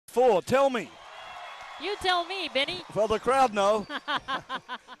4? Tell me. You tell me, Benny. Well, the crowd know.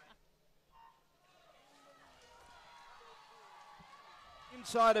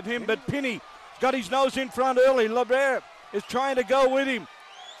 Inside of him, but Pini got his nose in front early. Lebert is trying to go with him.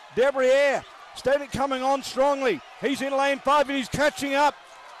 Debriere coming on strongly. He's in lane 5 and he's catching up.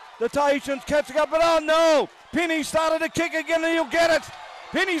 The Tahitian's catching up, but oh no! Pini started to kick again and he'll get it.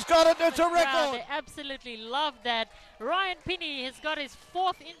 Pini's got it, it's a record. Yeah, they absolutely love that. Ryan Pini has got his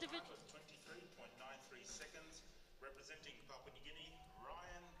 4th individual. 23.93 seconds, representing Papua New Guinea,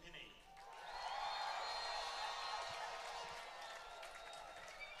 Ryan Pini.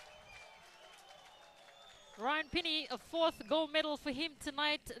 Ryan Pini, a 4th gold medal for him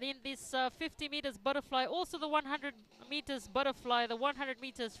tonight in this 50 meters butterfly. Also the 100 meters butterfly, the 100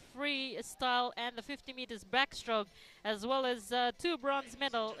 meters freestyle, and the 50 meters backstroke, as well as 2 bronze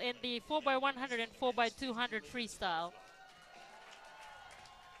medal in the 4x100 and 4x200 freestyle.